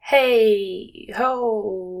Hey,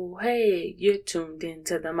 ho, hey, you're tuned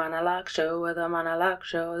into the monologue show, the monologue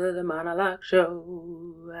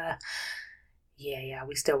show. Yeah,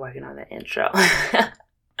 we still working on the intro.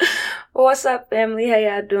 What's up, family? How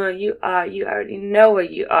y'all doing? You already know where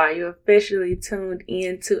you are. You officially tuned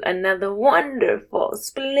in to another wonderful,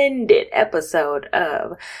 splendid episode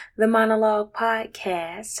of the Monologue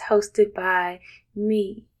Podcast, hosted by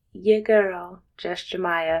me, your girl, Just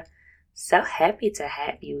Jemiah. So happy to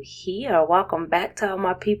have you here. Welcome back to all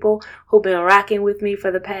my people who've been rocking with me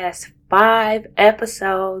for the past 5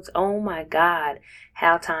 episodes. Oh my God,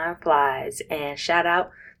 how time flies. And shout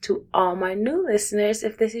out to all my new listeners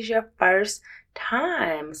if this is your first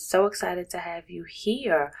time. So excited to have you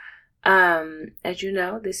here. As you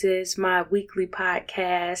know, this is my weekly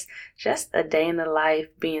podcast, just a day in the life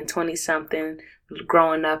being 20 something,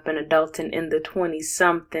 growing up and adulting in the 20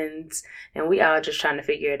 somethings, and we all just trying to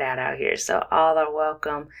figure it out here. So all are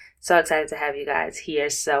welcome. So excited to have you guys here.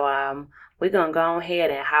 So we're gonna go ahead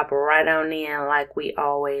and hop right on in like we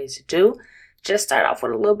always do. Just start off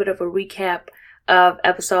with a little bit of a recap of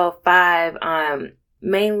episode 5.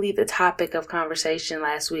 Mainly the topic of conversation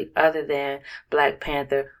last week, other than Black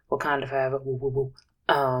Panther, Wakanda Forever, woo, woo,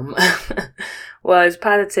 woo, was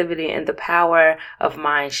positivity and the power of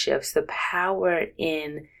mind shifts, the power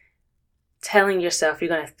in telling yourself you're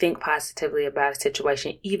going to think positively about a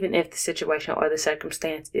situation, even if the situation or the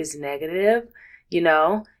circumstance is negative.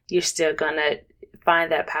 You're still going to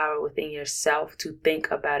find that power within yourself to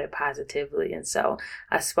think about it positively. And so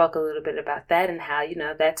I spoke a little bit about that and how,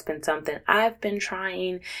 that's been something I've been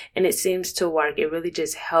trying and it seems to work. It really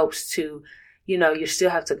just helps to, you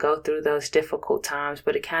still have to go through those difficult times,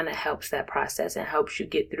 but it kind of helps that process and helps you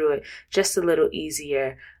get through it just a little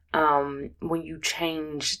easier when you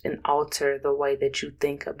change and alter the way that you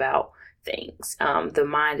think about things. The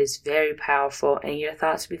mind is very powerful and your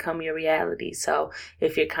thoughts become your reality. So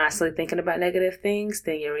if you're constantly thinking about negative things,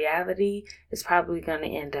 then your reality is probably going to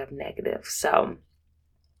end up negative. So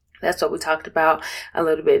that's what we talked about a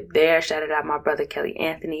little bit there. Shout out my brother Kelly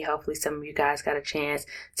Anthony. Hopefully some of you guys got a chance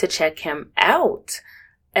to check him out.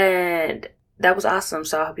 And that was awesome.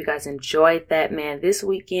 So I hope you guys enjoyed that, man. This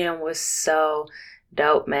weekend was so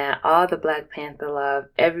dope, man. All the Black Panther love.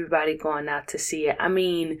 Everybody going out to see it. I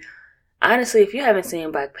mean, honestly, if you haven't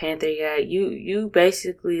seen Black Panther yet, you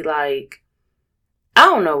basically I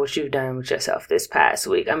don't know what you've done with yourself this past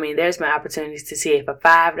week. I mean, there's been opportunities to see it for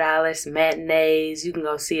 $5, matinees. You can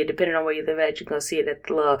go see it, depending on where you live at, you can go see it at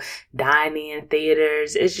the little dine-in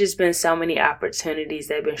theaters. It's just been so many opportunities.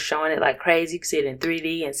 They've been showing it like crazy. You can see it in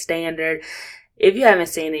 3D and standard. If you haven't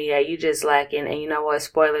seen it yet, you just lacking. And you know what?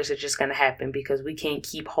 Spoilers are just going to happen because we can't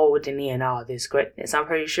keep holding in all this greatness. I'm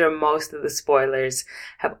pretty sure most of the spoilers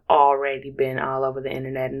have already been all over the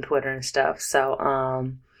internet and Twitter and stuff. So,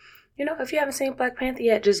 if you haven't seen Black Panther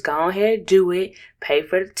yet, just go ahead, do it, pay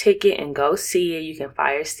for the ticket and go see it. You can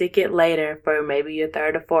fire stick it later for maybe your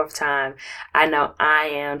 3rd or 4th time. I know I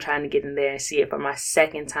am trying to get in there and see it for my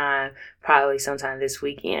 2nd time, probably sometime this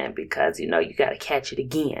weekend, because, you got to catch it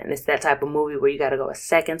again. It's that type of movie where you got to go a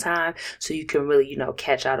 2nd time so you can really,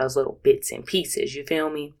 catch all those little bits and pieces. You feel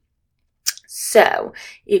me? So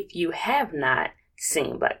if you have not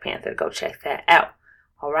seen Black Panther, go check that out.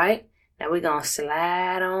 All right. Now we're going to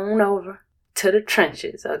slide on over to the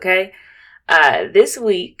trenches, okay? This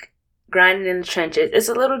week, Grinding in the Trenches, it's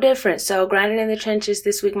a little different. So Grinding in the Trenches,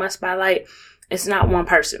 this week, my spotlight, it's not one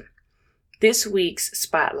person. This week's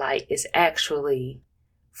spotlight is actually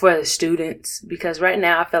for the students, because right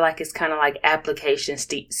now I feel like it's kind of like application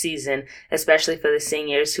season, especially for the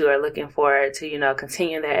seniors who are looking forward to,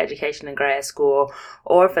 continue their education in grad school,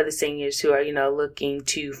 or for the seniors who are, looking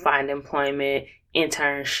to find employment,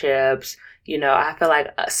 internships. I feel like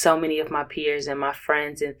so many of my peers and my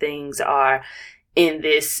friends and things are in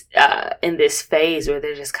this phase where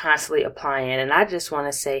they're just constantly applying. And I just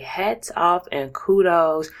want to say hats off and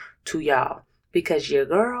kudos to y'all, because your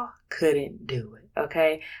girl couldn't do it.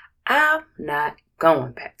 Okay. I'm not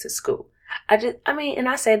going back to school. And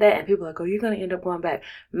I say that and people are like, oh, you're going to end up going back.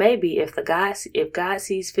 Maybe if God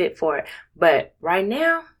sees fit for it. But right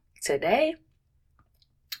now, today,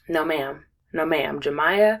 no ma'am.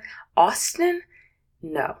 Jemiah Austin?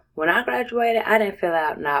 No. When I graduated, I didn't fill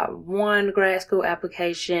out not one grad school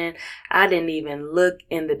application. I didn't even look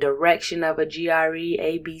in the direction of a GRE,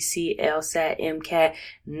 ABC, LSAT, MCAT.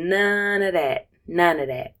 None of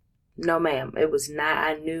that. No, ma'am. It was not.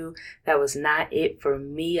 I knew that was not it for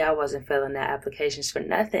me. I wasn't filling out applications for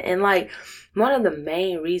nothing. And one of the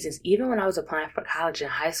main reasons, even when I was applying for college and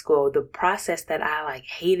high school, the process that I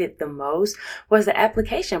hated the most was the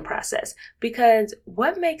application process. Because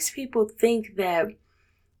what makes people think that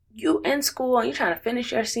you in school and you're trying to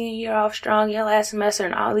finish your senior year off strong, your last semester,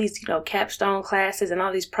 and all these, capstone classes and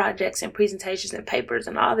all these projects and presentations and papers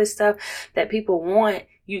and all this stuff that people want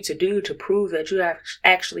you to do to prove that you have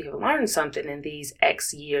actually have learned something in these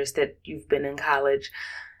X years that you've been in college.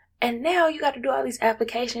 And now you got to do all these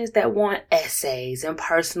applications that want essays and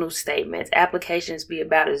personal statements. Applications be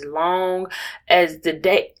about as long as the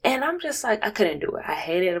day. And I'm just like, I couldn't do it. I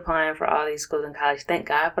hated applying for all these schools in college. Thank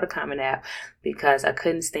God for the Common App, because I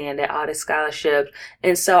couldn't stand it, all the scholarships.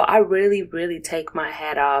 And so I really, really take my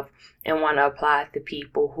hat off and want to apply to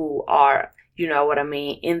people who are,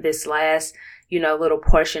 in this last little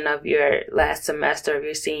portion of your last semester of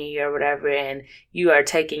your senior year or whatever, and you are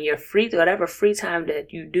taking your whatever free time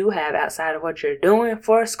that you do have outside of what you're doing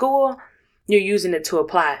for school, you're using it to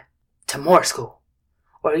apply to more school,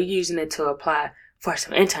 or you're using it to apply for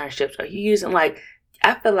some internships, or you're using,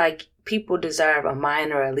 I feel like people deserve a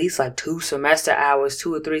minor, at least 2 or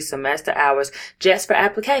 3 semester hours just for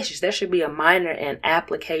applications. There should be a minor in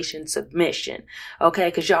application submission, okay?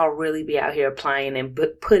 Because y'all really be out here applying and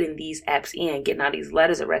putting these apps in, getting all these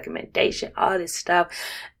letters of recommendation, all this stuff.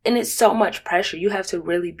 And it's so much pressure. You have to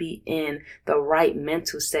really be in the right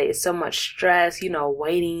mental state. It's so much stress,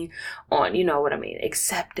 waiting on,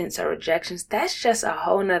 acceptance or rejections. That's just a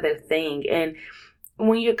whole nother thing. And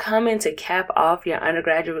when you're coming to cap off your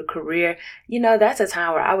undergraduate career, that's a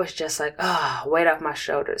time where I was just like, weight off my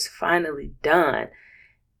shoulders, finally done.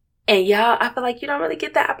 And y'all, I feel like you don't really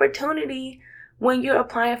get that opportunity when you're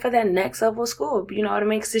applying for that next level of school. You know what I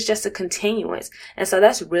mean? Because it's just a continuance. And so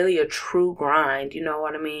that's really a true grind. You know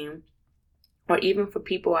what I mean? Or even for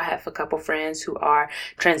people, I have a couple friends who are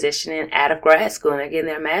transitioning out of grad school and they're getting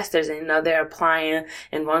their master's, and they're applying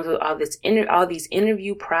and going through all these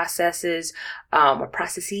interview processes, or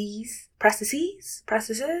processes,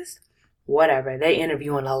 whatever. They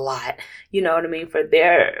interviewing a lot, you know what I mean, for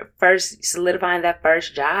their first, solidifying that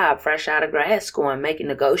first job fresh out of grad school and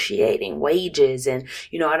negotiating wages and,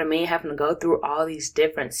 you know what I mean, having to go through all these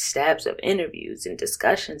different steps of interviews and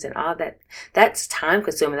discussions and all that. That's time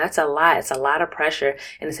consuming. That's a lot. It's a lot of pressure,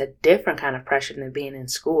 and it's a different kind of pressure than being in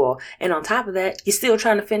school. And on top of that, you're still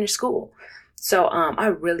trying to finish school. So I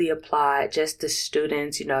really applaud just the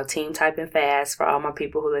students, Team Typing Fast, for all my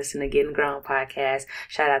people who listen to Getting Grown podcast.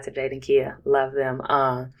 Shout out to Jade and Kia. Love them.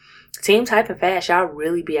 Team Typing Fast, y'all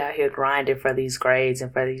really be out here grinding for these grades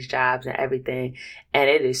and for these jobs and everything.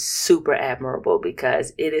 And it is super admirable,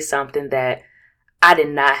 because it is something that I did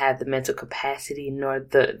not have the mental capacity nor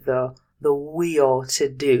the will to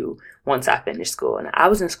do once I finished school. And I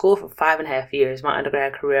was in school for 5.5 years. My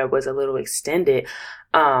undergrad career was a little extended.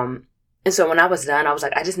 And so when I was done, I was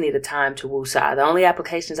like, I just needed time to woosah. The only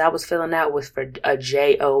applications I was filling out was for a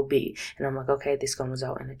job. And I'm like, okay, this is going to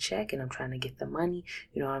result in a check, and I'm trying to get the money.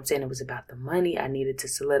 You know what I'm saying? It was about the money. I needed to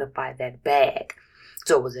solidify that bag.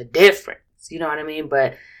 So it was a difference. You know what I mean?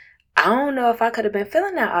 But I don't know if I could have been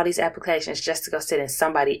filling out all these applications just to go sit in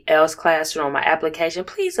somebody else's classroom. My application,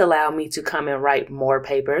 please allow me to come and write more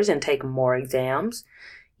papers and take more exams.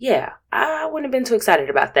 Yeah, I wouldn't have been too excited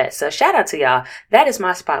about that. So shout out to y'all. That is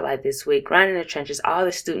my spotlight this week. Grinding the trenches. All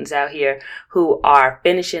the students out here who are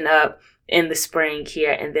finishing up in the spring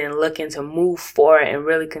here and then looking to move forward and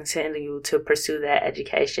really continue to pursue that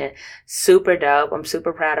education. Super dope. I'm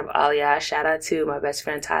super proud of all y'all. Shout out to my best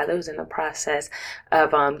friend Tyler, who's in the process of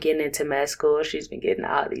getting into med school. She's been getting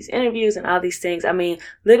all these interviews and all these things. I mean,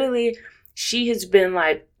 literally, she has been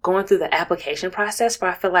going through the application process for,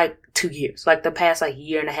 I feel like, 2 years, the past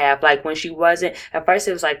year and a half. When she wasn't, at first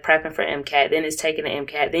it was prepping for MCAT, then it's taking the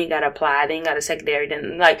MCAT, then you gotta apply, then you got a secondary,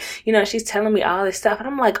 then she's telling me all this stuff, and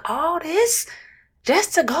I'm like, all this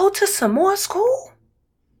just to go to some more school?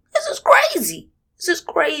 This is crazy.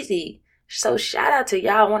 So shout out to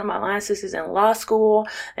y'all. One of my line sisters in law school,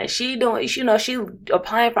 and she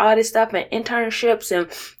applying for all this stuff and internships and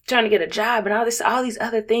trying to get a job and all these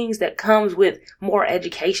other things that comes with more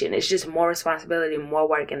education. It's just more responsibility, more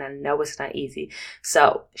work, and I know it's not easy.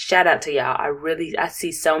 So shout out to y'all. I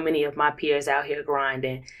see so many of my peers out here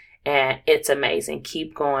grinding, and it's amazing.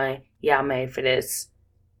 Keep going. Y'all made for this.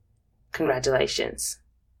 Congratulations.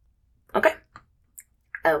 Okay.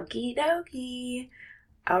 Okie dokie.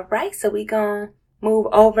 All right, so we gonna move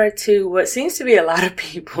over to what seems to be a lot of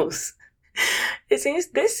people's.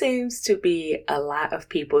 This seems to be a lot of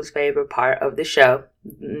people's favorite part of the show.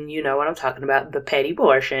 You know what I'm talking about, the petty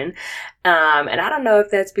portion. And I don't know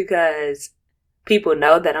if that's because people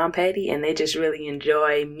know that I'm petty and they just really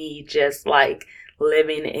enjoy me just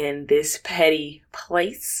living in this petty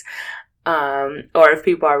place. Or if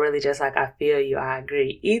people are really just like, I feel you, I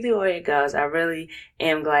agree. Either way it goes, I really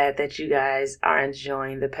am glad that you guys are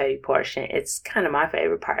enjoying the petty portion. It's kind of my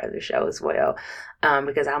favorite part of the show as well,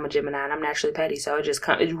 because I'm a Gemini and I'm naturally petty, so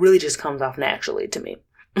it really just comes off naturally to me.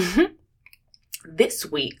 This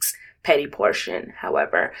week's petty portion,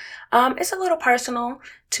 however, it's a little personal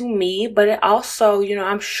to me, but it also,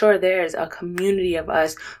 I'm sure there's a community of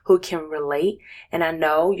us who can relate. And I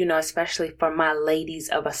know, especially for my ladies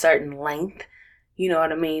of a certain length, you know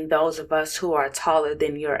what I mean? Those of us who are taller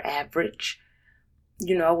than your average, with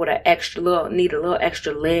need a little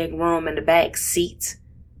extra leg room in the back seats.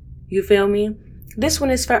 You feel me? This one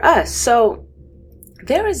is for us. So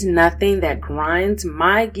there is nothing that grinds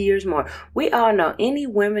my gears more. We all know, any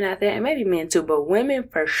women out there, and maybe men too, but women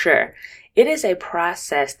for sure, it is a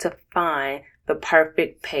process to find the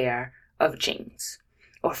perfect pair of jeans,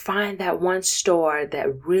 or find that one store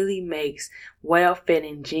that really makes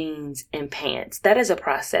well-fitting jeans and pants. That is a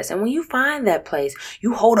process. And when you find that place,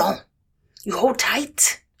 you hold on, you hold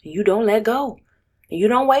tight, and you don't let go, and you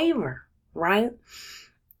don't waver, right?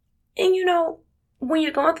 And when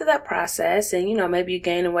you're going through that process and, maybe you're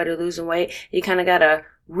gaining weight or losing weight, you kind of got to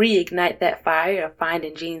reignite that fire of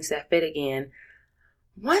finding jeans that fit again.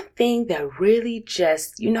 One thing that really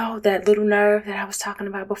just, that little nerve that I was talking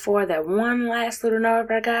about before, that one last little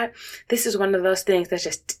nerve I got, this is one of those things that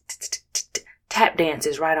just tap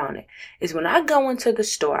dances right on it, is when I go into the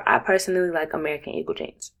store. I personally like American Eagle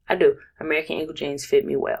jeans. I do. American Eagle jeans fit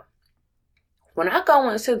me well. When I go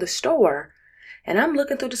into the store, and I'm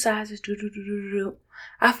looking through the sizes,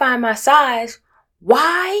 I find my size.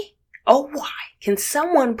 Why? Oh, why? Can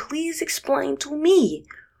someone please explain to me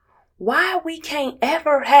why we can't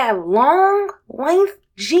ever have long length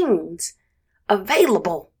jeans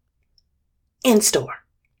available in store?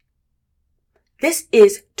 This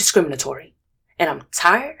is discriminatory. And I'm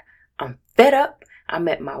tired. I'm fed up. I'm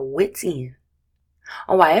at my wit's end.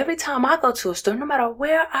 On why every time I go to a store, no matter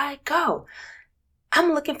where I go,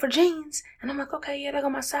 I'm looking for jeans, and I'm like, okay, yeah, they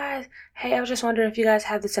got my size. Hey, I was just wondering if you guys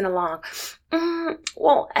have this in a long.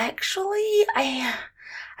 Well, actually, I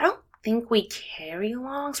don't think we carry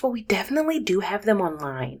longs, but we definitely do have them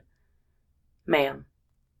online. Ma'am,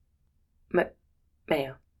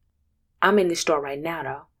 I'm in this store right now,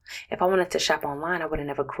 though. If I wanted to shop online, I would have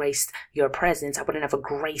never graced your presence. I would have never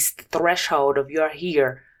graced the threshold of your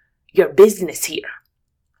business here.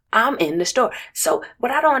 I'm in the store. So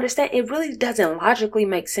what I don't understand, it really doesn't logically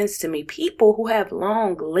make sense to me. People who have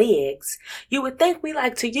long legs, you would think we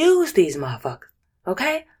like to use these motherfuckers.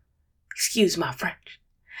 Okay? Excuse my French.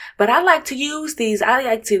 But I like to use these. I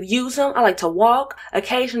like to use them. I like to walk,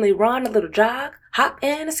 occasionally run a little jog, hop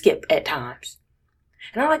and a skip at times.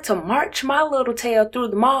 And I like to march my little tail through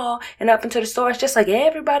the mall and up into the stores just like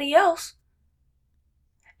everybody else.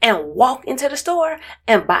 And walk into the store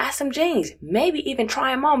and buy some jeans. Maybe even try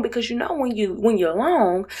them on, because when you're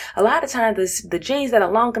long, a lot of times the jeans that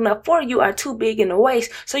are long enough for you are too big in the waist.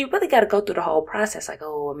 So you really got to go through the whole process. Like,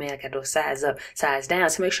 oh man, I got to do a size up, size down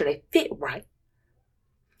to make sure they fit right.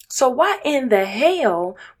 So why in the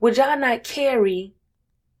hell would y'all not carry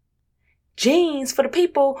jeans for the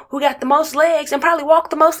people who got the most legs and probably walk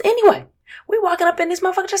the most anyway? We walking up in this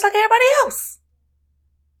motherfucker just like everybody else.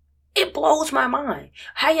 It blows my mind.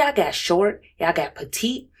 How y'all got short, y'all got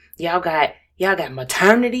petite, y'all got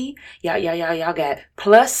maternity, y'all got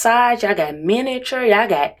plus size, y'all got miniature, y'all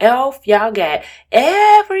got elf, y'all got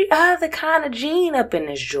every other kind of jean up in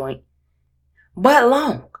this joint, but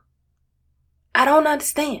long. I don't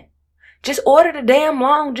understand. Just order the damn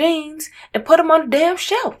long jeans and put them on the damn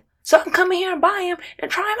shelf so I can come in here and buy them and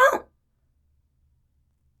try them on.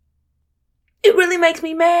 It really makes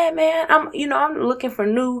me mad, man. I'm looking for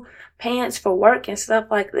new pants for work and stuff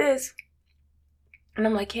like this. And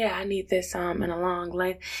I'm like, yeah, I need this in a long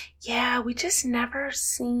length. Yeah, we just never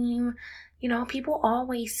seem, people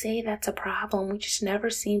always say that's a problem. We just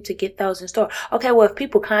never seem to get those in store. Okay, well, if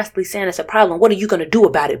people constantly saying it's a problem, what are you going to do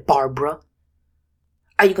about it, Barbara?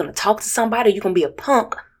 Are you going to talk to somebody? Or are you going to be a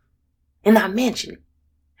punk and not mention it?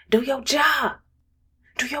 Do your job.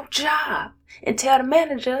 Do your job. And tell the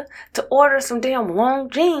manager to order some damn long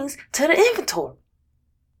jeans to the inventory.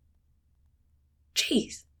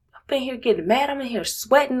 Jeez, I've been here getting mad. I'm in here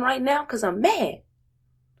sweating right now because I'm mad.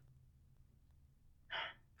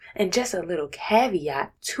 And just a little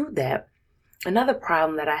caveat to that, another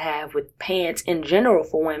problem that I have with pants in general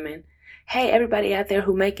for women. Hey, everybody out there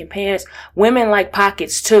who making pants, women like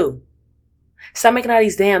pockets too. Stop making all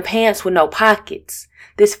these damn pants with no pockets.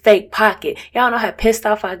 This fake pocket. Y'all know how pissed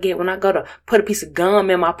off I get when I go to put a piece of gum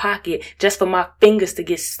in my pocket just for my fingers to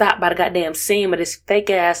get stopped by the goddamn seam of this fake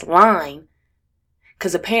ass line.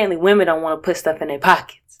 Because apparently women don't want to put stuff in their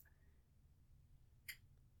pockets.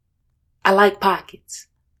 I like pockets.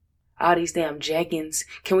 All these damn jeggings.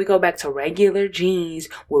 Can we go back to regular jeans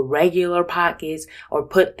with regular pockets, or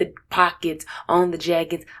put the pockets on the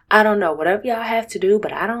jeggings? I don't know. Whatever y'all have to do,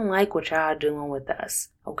 but I don't like what y'all doing with us.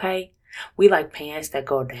 Okay? We like pants that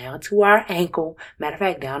go down to our ankle. Matter of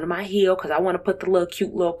fact, down to my heel, because I want to put the little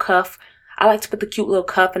cute little cuff. I like to put the cute little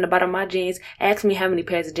cuff in the bottom of my jeans. Ask me how many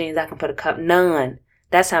pairs of jeans I can put a cuff. None.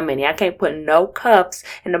 That's how many. I can't put no cuffs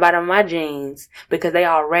in the bottom of my jeans because they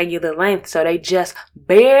are regular length. So they just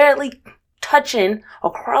barely touching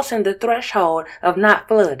or crossing the threshold of not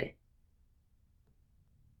flooding.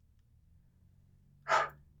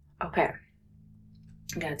 Okay.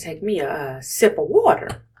 I gotta take me a sip of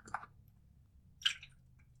water.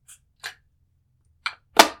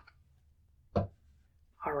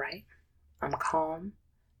 All right. I'm calm.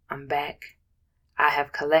 I'm back. I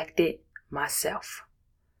have collected myself.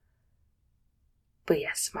 But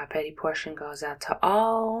yes, my petty portion goes out to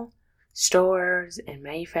all stores and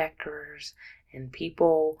manufacturers and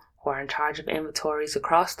people who are in charge of inventories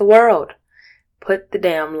across the world. Put the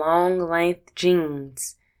damn long length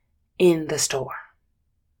jeans in the store.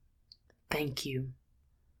 Thank you.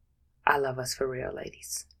 I love us for real,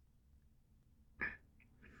 ladies.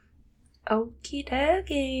 Okie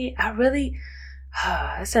dokie.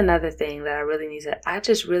 That's another thing that I really need to, I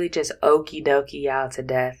just okie dokie y'all to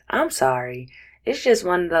death. I'm sorry. It's just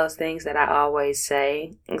one of those things that I always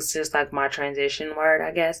say. It's just like my transition word, I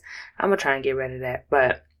guess. I'm going to try and get rid of that.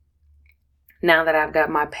 But now that I've got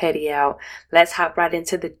my petty out, let's hop right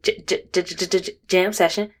into the jam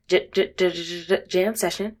session. Jam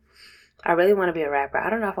session. I really want to be a rapper. I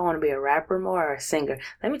don't know if I want to be a rapper more or a singer.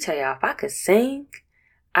 Let me tell y'all, if I could sing,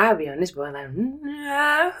 I'd be on this boy like,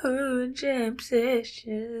 jam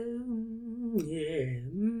session. Yeah.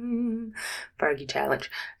 Fergie challenge.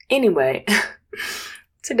 Anyway,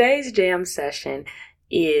 today's jam session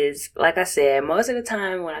is, like I said, most of the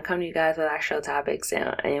time when I come to you guys with our show topics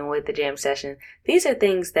and with the jam session, these are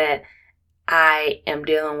things that I am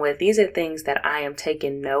dealing with. These are things that I am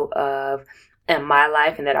taking note of in my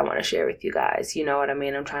life and that I want to share with you guys. You know what I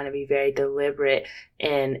mean? I'm trying to be very deliberate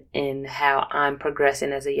in how I'm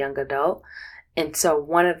progressing as a young adult. And so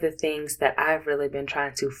one of the things that I've really been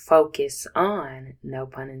trying to focus on, no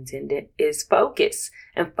pun intended, is focus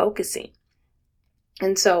and focusing.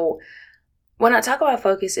 And so when I talk about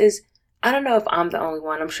focus I don't know if I'm the only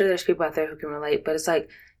one. I'm sure there's people out there who can relate, but it's like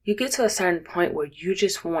you get to a certain point where you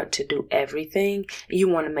just want to do everything. You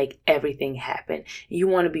want to make everything happen. You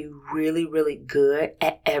want to be really, really good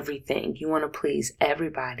at everything. You want to please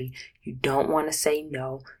everybody. You don't want to say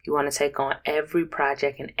no. You want to take on every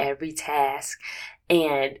project and every task.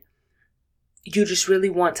 And you just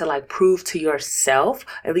really want to like prove to yourself,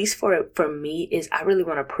 at least for me, is I really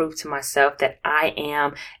want to prove to myself that I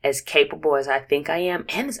am as capable as I think I am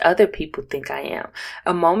and as other people think I am.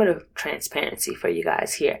 A moment of transparency for you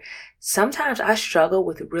guys here. Sometimes I struggle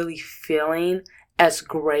with really feeling as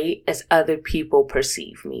great as other people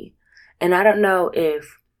perceive me. And I don't know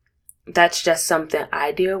if that's just something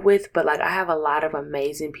I deal with, but like I have a lot of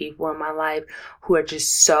amazing people in my life who are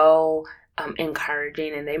just so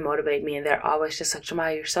encouraging, and they motivate me, and they're always just like, Jamal,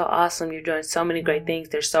 you're so awesome, you're doing so many great things.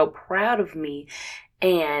 They're so proud of me.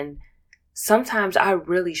 And sometimes I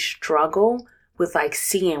really struggle with like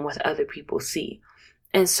seeing what other people see.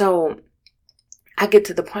 And so I get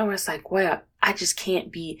to the point where it's like, well, I just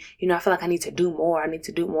can't be, I feel like I need to do more. I need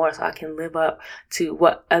to do more so I can live up to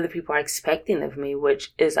what other people are expecting of me,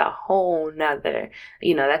 which is a whole nother,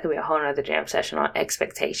 that could be a whole nother jam session on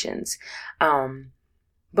expectations.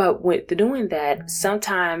 But with doing that,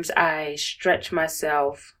 sometimes I stretch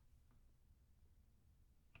myself.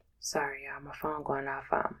 Sorry, y'all, my phone going off.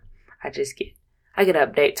 I get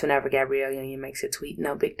updates whenever Gabrielle Union makes a tweet.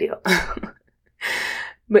 No big deal.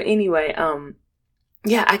 But anyway,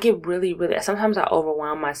 yeah, I get really, really, sometimes I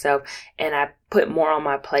overwhelm myself and I put more on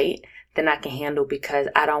my plate than I can handle because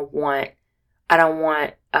I don't want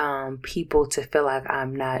people to feel like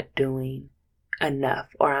I'm not doing enough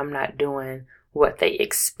or I'm not doing what they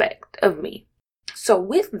expect of me. So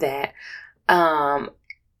with that, I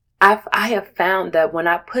have found that when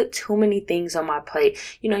I put too many things on my plate,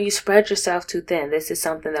 you spread yourself too thin. This is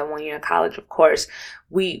something that when you're in college, of course,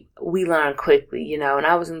 we learn quickly, and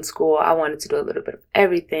I was in school, I wanted to do a little bit of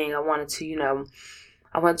everything. I wanted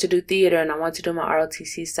to do theater, and I wanted to do my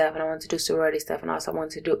ROTC stuff, and I wanted to do sorority stuff, and also I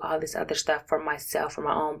wanted to do all this other stuff for myself, for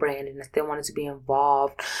my own brand, and I still wanted to be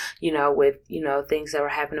involved, with, things that were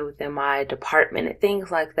happening within my department and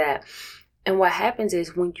things like that. And what happens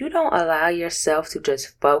is when you don't allow yourself to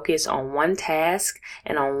just focus on one task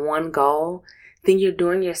and on one goal, then you're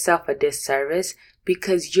doing yourself a disservice,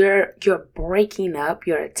 because you're breaking up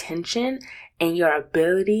your attention and your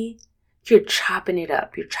ability. You're chopping it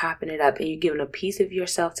up, and you're giving a piece of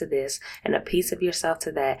yourself to this, and a piece of yourself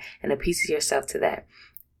to that, and a piece of yourself to that.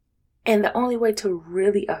 And the only way to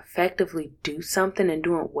really effectively do something and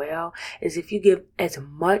do it well is if you give as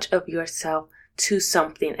much of yourself to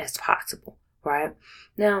something as possible, right?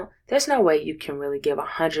 Now, there's no way you can really give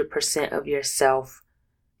 100% of yourself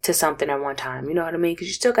to something at one time. You know what I mean? Because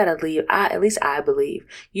you still got to leave, at least I believe,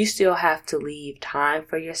 you still have to leave time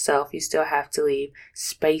for yourself. You still have to leave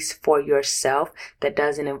space for yourself that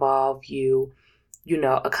doesn't involve you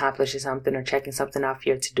accomplishing something or checking something off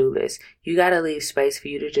your to-do list. You got to leave space for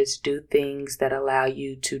you to just do things that allow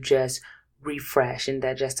you to just refresh and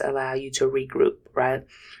that just allow you to regroup, right?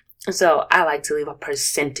 So I like to leave a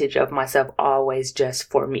percentage of myself always just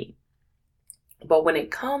for me. But when it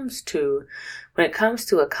comes to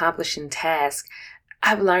accomplishing tasks,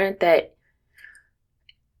 I've learned that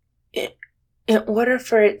in order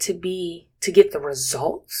for it to get the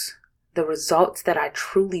results that I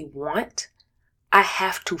truly want, I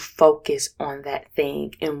have to focus on that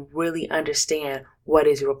thing and really understand what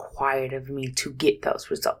is required of me to get those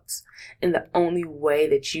results. And the only way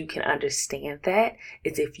that you can understand that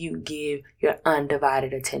is if you give your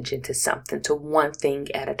undivided attention to something, to one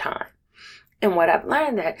thing at a time. And what I've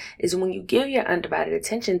learned that is when you give your undivided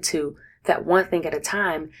attention to that one thing at a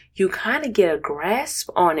time, you kind of get a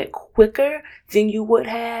grasp on it quicker than you would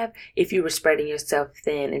have if you were spreading yourself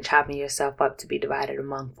thin and chopping yourself up to be divided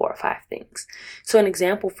among 4 or 5 things. So an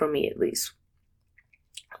example for me, at least,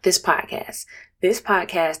 this podcast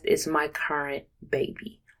is my current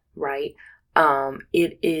baby, right? I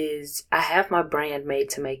have my brand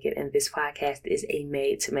Made to Make It, and this podcast is a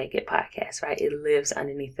Made to Make It podcast, right? It lives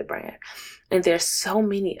underneath the brand. And there's so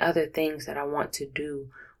many other things that I want to do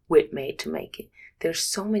with Made to Make It. There's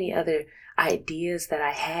so many other ideas that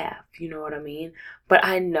I have, you know what I mean? But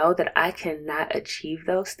I know that I cannot achieve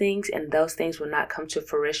those things, and those things will not come to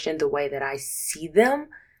fruition the way that I see them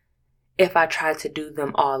if I try to do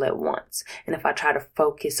them all at once, and if I try to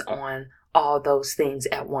focus on all those things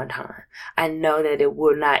at one time. I know that it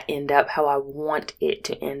will not end up how I want it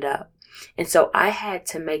to end up. And so I had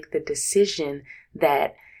to make the decision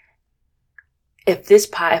that if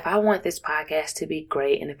I want this podcast to be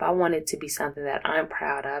great, and if I want it to be something that I'm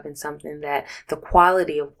proud of, and something that the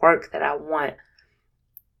quality of work that I want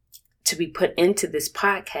to be put into this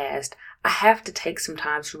podcast, I have to take some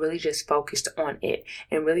time to really just focus on it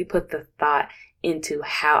and really put the thought into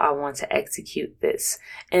how I want to execute this.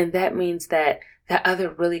 And that means that other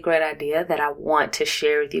really great idea that I want to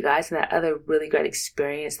share with you guys, and that other really great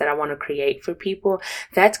experience that I want to create for people,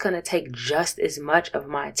 that's going to take just as much of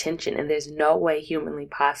my attention. And there's no way humanly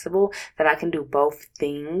possible that I can do both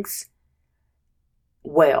things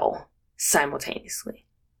well simultaneously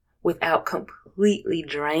without completely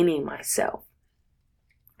draining myself.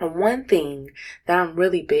 And one thing that I'm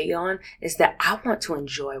really big on is that I want to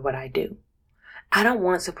enjoy what I do. I don't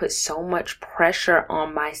want to put so much pressure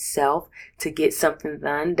on myself to get something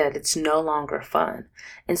done that it's no longer fun.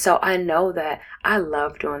 And so I know that I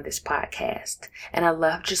love doing this podcast, and I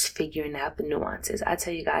love just figuring out the nuances. I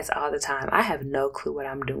tell you guys all the time, I have no clue what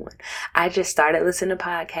I'm doing. I just started listening to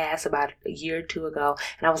podcasts about a year or two ago,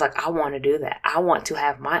 and I was like, I want to do that. I want to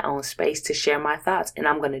have my own space to share my thoughts, and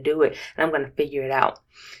I'm going to do it, and I'm going to figure it out.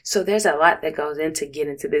 So there's a lot that goes into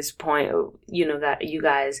getting to this point of, that you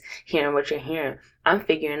guys hearing what you're hearing. I'm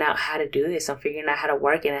figuring out how to do this. I'm figuring out how to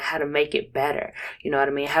work it and how to make it better. You know what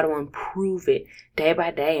I mean? How to improve it day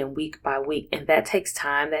by day and week by week. And that takes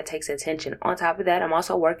time. That takes attention. On top of that, I'm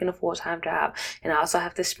also working a full-time job. And I also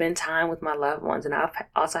have to spend time with my loved ones. And I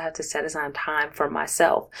also have to set aside time for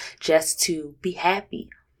myself just to be happy,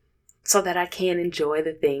 so that I can enjoy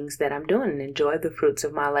the things that I'm doing and enjoy the fruits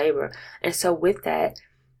of my labor. And so with that,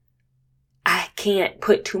 I can't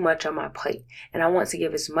put too much on my plate. And I want to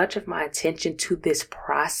give as much of my attention to this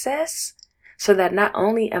process, so that not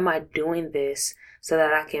only am I doing this so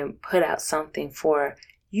that I can put out something for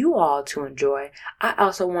you all to enjoy, I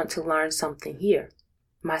also want to learn something here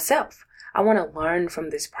myself. I want to learn from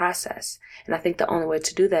this process. And I think the only way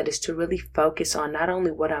to do that is to really focus on not only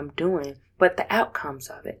what I'm doing, but the outcomes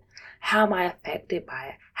of it. How am I affected by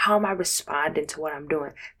it? How am I responding to what I'm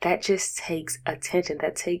doing? That just takes attention.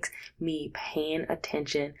 That takes me paying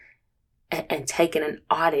attention and taking an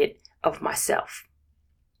audit of myself.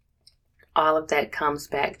 All of that comes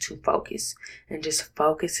back to focus, and just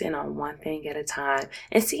focusing on one thing at a time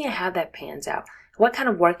and seeing how that pans out. What kind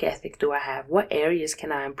of work ethic do I have? What areas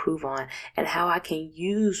can I improve on? And how I can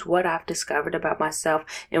use what I've discovered about myself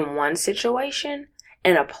in one situation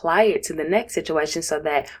and apply it to the next situation so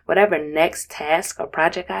that whatever next task or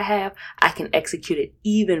project I have, I can execute it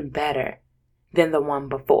even better than the one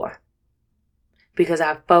before. Because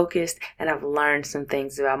I've focused and I've learned some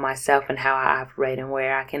things about myself and how I operate and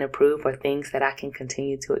where I can improve or things that I can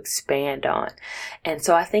continue to expand on. And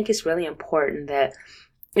so I think it's really important that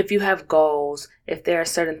if you have goals, if there are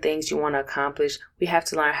certain things you want to accomplish, we have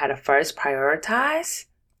to learn how to first prioritize,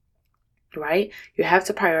 right? You have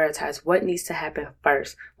to prioritize what needs to happen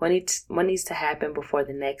first, what needs to happen before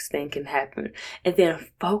the next thing can happen. And then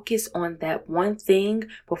focus on that one thing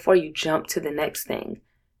before you jump to the next thing.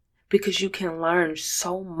 Because you can learn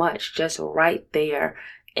so much just right there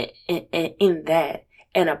in that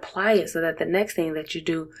and apply it so that the next thing that you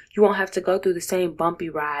do, you won't have to go through the same bumpy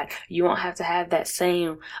ride. You won't have to have that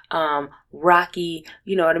same rocky,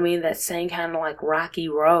 that same kind of like rocky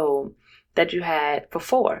road that you had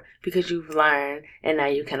before, because you've learned and now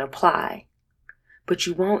you can apply. But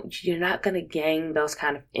you're not going to gain those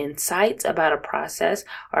kind of insights about a process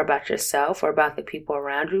or about yourself or about the people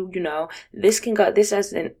around you. This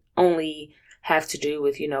doesn't only have to do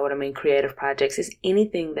with, creative projects. It's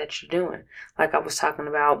anything that you're doing. Like I was talking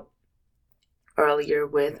about earlier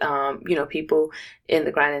with, people in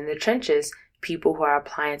the grind, in the trenches, people who are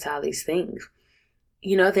applying to all these things.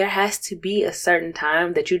 There has to be a certain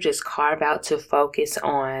time that you just carve out to focus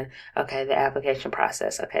on, okay, the application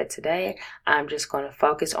process. Okay, today I'm just going to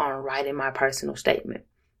focus on writing my personal statement,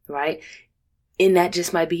 right? And that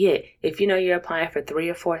just might be it. If you're applying for 3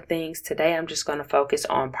 or 4 things, today I'm just going to focus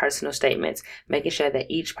on personal statements, making sure that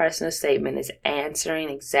each personal statement is answering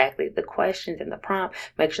exactly the questions in the prompt,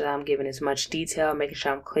 make sure that I'm giving as much detail, making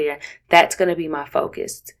sure I'm clear. That's going to be my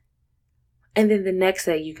focus. And then the next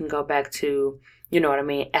day you can go back to,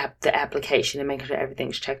 the application and making sure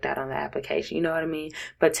everything's checked out on the application.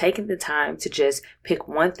 But taking the time to just pick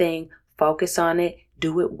one thing, focus on it,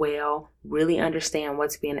 do it well, really understand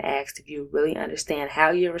what's being asked of you, really understand how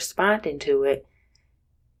you're responding to it.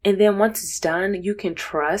 And then once it's done, you can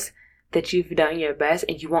trust that you've done your best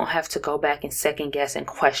and you won't have to go back and second guess and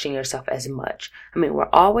question yourself as much. We're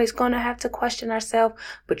always going to have to question ourselves,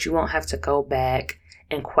 but you won't have to go back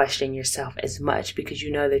and question yourself as much because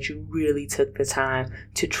you know that you really took the time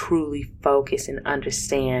to truly focus and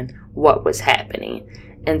understand what was happening.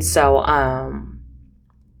 And so,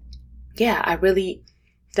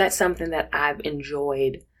 that's something that I've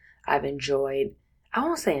enjoyed. I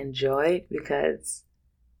won't say enjoyed because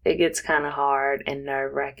it gets kind of hard and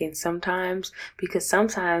nerve-wracking sometimes, because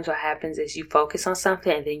sometimes what happens is you focus on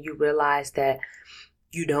something and then you realize that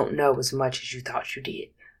you don't know as much as you thought you did.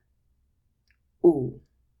 Ooh,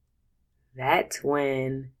 that's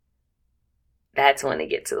when it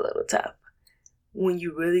gets a little tough. When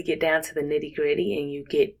you really get down to the nitty gritty and you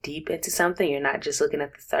get deep into something, you're not just looking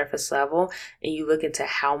at the surface level, and you look into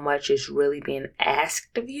how much is really being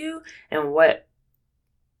asked of you and what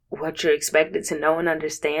you're expected to know and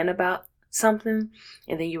understand about something.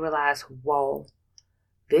 And then you realize, whoa,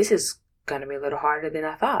 this is going to be a little harder than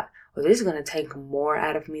I thought. Or this is going to take more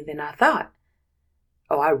out of me than I thought.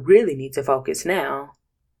 Oh, I really need to focus now.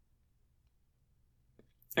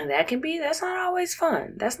 And that's not always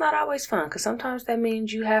fun. That's not always fun, because sometimes that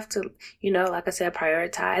means you have to, like I said,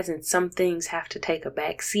 prioritize, and some things have to take a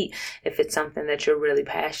back seat if it's something that you're really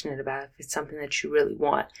passionate about, if it's something that you really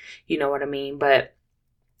want, you know what I mean? But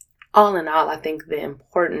all in all, I think the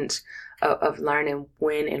importance of learning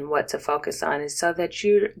when and what to focus on is so that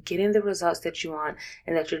you're getting the results that you want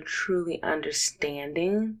and that you're truly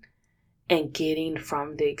understanding and getting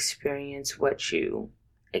from the experience what you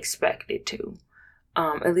expected to.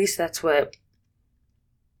 At least that's what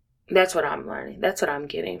I'm learning. That's what I'm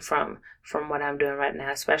getting from what I'm doing right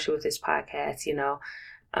now, especially with this podcast.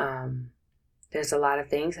 There's a lot of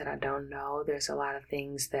things that I don't know. There's a lot of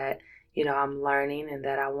things that, I'm learning and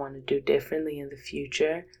that I want to do differently in the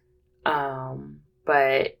future.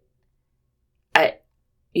 But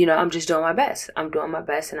I'm just doing my best. I'm doing my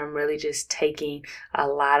best, and I'm really just taking a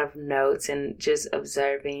lot of notes and just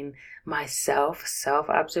observing myself,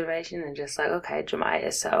 self-observation, and just like, okay,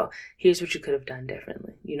 Jemiah, so here's what you could have done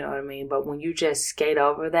differently. You know what I mean? But when you just skate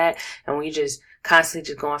over that, and when you just constantly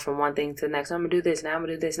just going from one thing to the next, I'm going to do this, now I'm going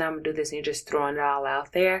to do this, now I'm going to do this, and you're just throwing it all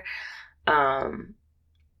out there,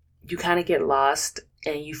 you kind of get lost,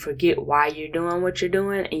 and you forget why you're doing what you're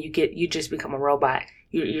doing, and you just become a robot.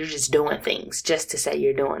 You're just doing things just to say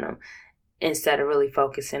you're doing them, instead of really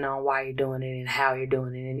focusing on why you're doing it and how you're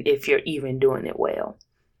doing it and if you're even doing it well.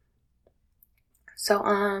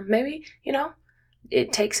 So maybe,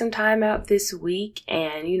 it takes some time out this week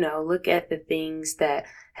and, look at the things that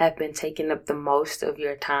have been taking up the most of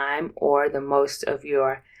your time or the most of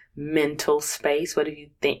your mental space? What do you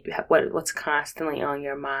think? What's constantly on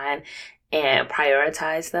your mind? And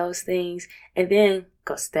prioritize those things, and then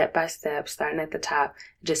go step by step, starting at the top.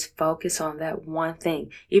 Just focus on that one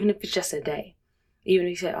thing, even if it's just a day. Even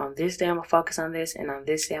if you said, on this day I'm going to focus on this, and on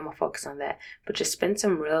this day I'm going to focus on that. But just spend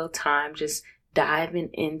some real time just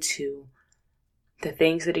diving into the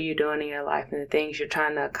things that you're doing in your life and the things you're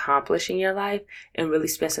trying to accomplish in your life, and really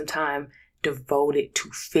spend some time devoted to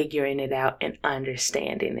figuring it out and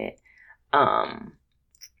understanding it.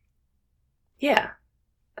 Yeah.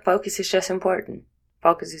 Focus is just important.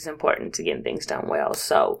 Focus is important to getting things done well.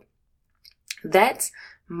 So that's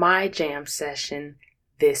my jam session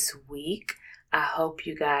this week. I hope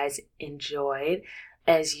you guys enjoyed.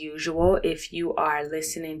 As usual, if you are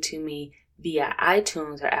listening to me via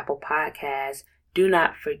iTunes or Apple Podcasts, do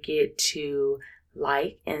not forget to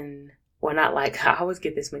I always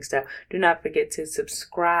get this mixed up. Do not forget to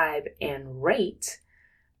subscribe and rate,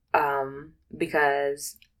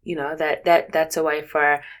 because that's a way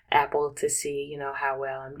for Apple to see, how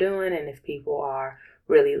well I'm doing, and if people are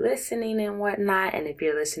really listening and whatnot. And if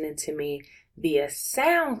you're listening to me via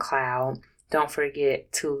SoundCloud, don't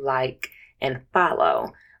forget to like and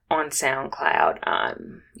follow on SoundCloud.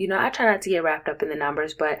 I try not to get wrapped up in the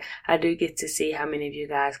numbers, but I do get to see how many of you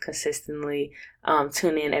guys consistently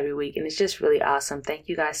tune in every week, and it's just really awesome. Thank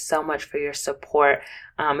you guys so much for your support.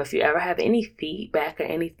 If you ever have any feedback or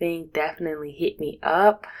anything, definitely hit me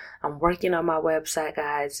up. I'm working on my website,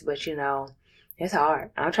 guys, but it's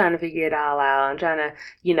hard. I'm trying to figure it all out. I'm trying to,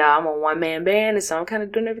 I'm a one-man band, and so I'm kind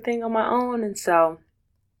of doing everything on my own, and so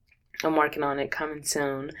I'm working on it, coming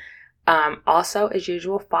soon. Also, as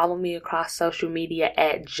usual, follow me across social media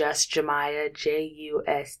at JustJamaya,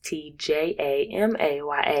 JustJamaya,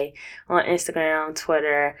 on Instagram,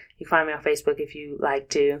 Twitter. You can find me on Facebook if you like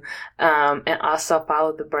to. And also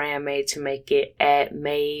follow the brand Made to Make It at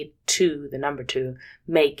Made2, the number 2,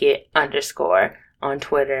 Make It _ on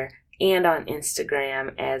Twitter and on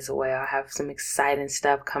Instagram as well. I have some exciting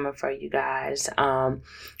stuff coming for you guys.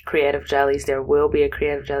 Creative Jellies. There will be a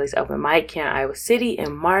Creative Jellies open mic here in Iowa City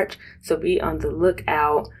in March, so be on the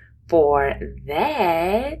lookout for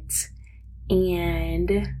that.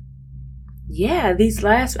 And yeah,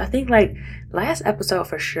 last episode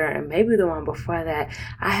for sure, and maybe the one before that,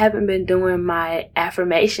 I haven't been doing my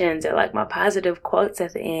affirmations or my positive quotes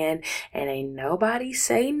at the end, and ain't nobody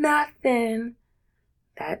say nothing.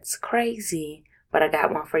 That's crazy. But I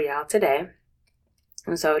got one for y'all today.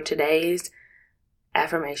 And so today's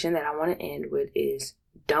affirmation that I want to end with is,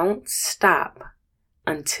 don't stop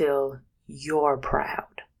until you're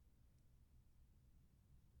proud.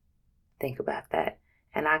 Think about that.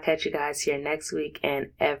 And I'll catch you guys here next week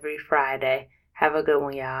and every Friday. Have a good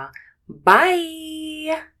one, y'all.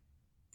 Bye.